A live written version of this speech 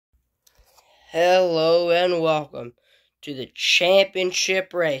Hello and welcome to the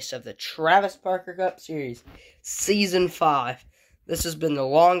championship race of the Travis Parker Cup Series, Season 5. This has been the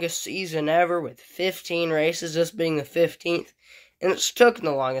longest season ever with 15 races, this being the 15th. And it's taken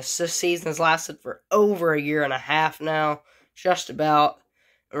the longest. This season has lasted for over a year and a half now, just about.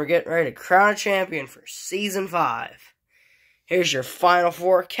 And we're getting ready to crown a champion for Season 5. Here's your final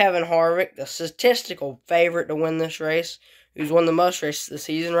four. Kevin Harvick, the statistical favorite to win this race, who's won the most races this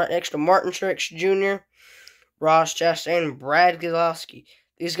season, right next to Martin Truex Jr., Ross Chastain, and Brad Keselowski.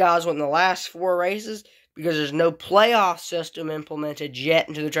 These guys won the last four races because there's no playoff system implemented yet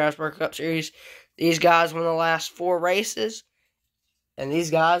into the Travis Parker Cup Series. These guys won the last four races, and these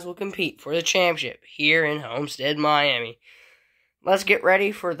guys will compete for the championship here in Homestead, Miami. Let's get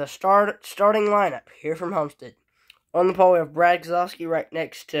ready for the starting lineup here from Homestead. On the pole, we have Brad Keselowski right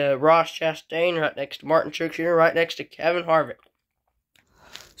next to Ross Chastain, right next to Martin Truex Jr., right next to Kevin Harvick.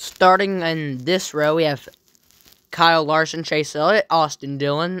 Starting in this row, we have Kyle Larson, Chase Elliott, Austin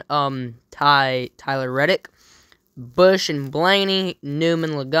Dillon, Tyler Reddick, Busch and Blaney, Newman,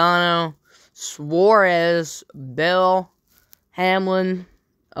 Logano, Suarez, Bell, Hamlin,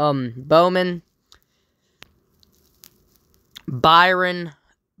 Bowman, Byron,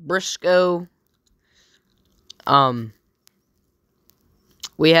 Briscoe.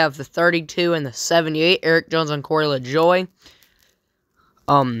 We have the 32 and the 78, Eric Jones and Corey LaJoie.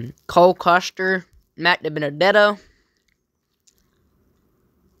 Cole Custer, Matt DiBenedetto.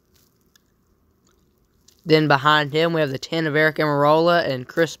 Then behind him, we have the 10 of Eric Almirola and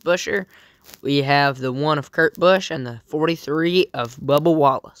Chris Buescher. We have the 1 of Kurt Busch and the 43 of Bubba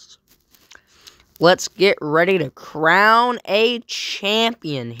Wallace. Let's get ready to crown a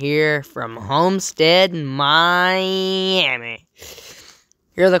champion here from Homestead, Miami.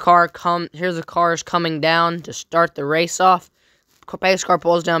 Here's the cars coming down to start the race off. Pace car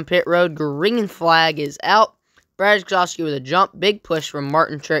pulls down pit road. Green flag is out. Brad Keselowski with a jump. Big push from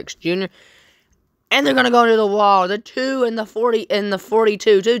Martin Truex Jr. And they're gonna go to the wall. The 2 and the 40 and the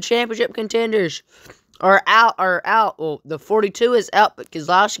 42, two championship contenders are out. Well, the 42 is out, but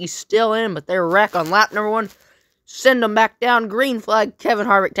Keselowski's still in, but they're wrecked on lap number 1. Send them back down. Green flag. Kevin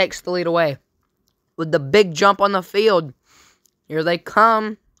Harvick takes the lead away with the big jump on the field. Here they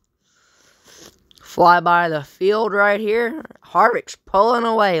come. Fly by the field right here. Harvick's pulling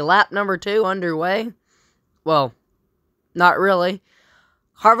away. Lap number 2 underway. Well, not really.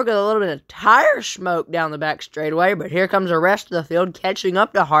 Harvick got a little bit of tire smoke down the back straightaway, but here comes the rest of the field catching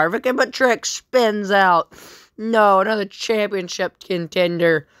up to Harvick, but Truex spins out. No, another championship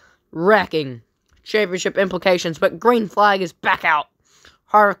contender wrecking. Championship implications, but green flag is back out.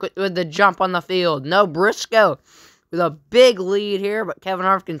 Harvick with the jump on the field. No, Briscoe with a big lead here, but Kevin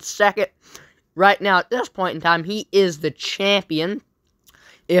Harvick in second. Right now, at this point in time, he is the champion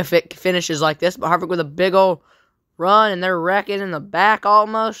if it finishes like this, but Harvick with a big old run, and they're wrecking in the back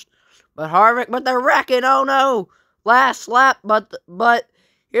almost. But they're wrecking. Oh no! Last lap, but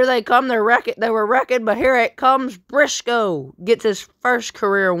here they come. They were wrecking, but here it comes. Briscoe gets his first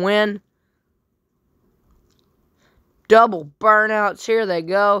career win. Double burnouts. Here they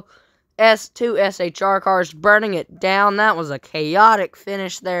go. S2 SHR cars burning it down. That was a chaotic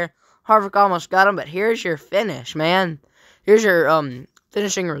finish there. Harvick almost got him, but here's your finish, man. Here's your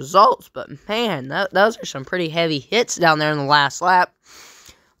finishing results, but man, those are some pretty heavy hits down there in the last lap.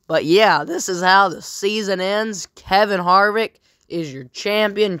 But yeah, this is how the season ends. Kevin Harvick is your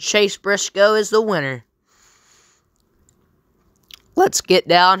champion. Chase Briscoe is the winner. Let's get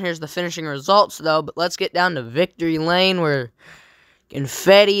down. Here's the finishing results, though, but let's get down to victory lane where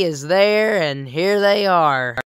confetti is there, and here they are.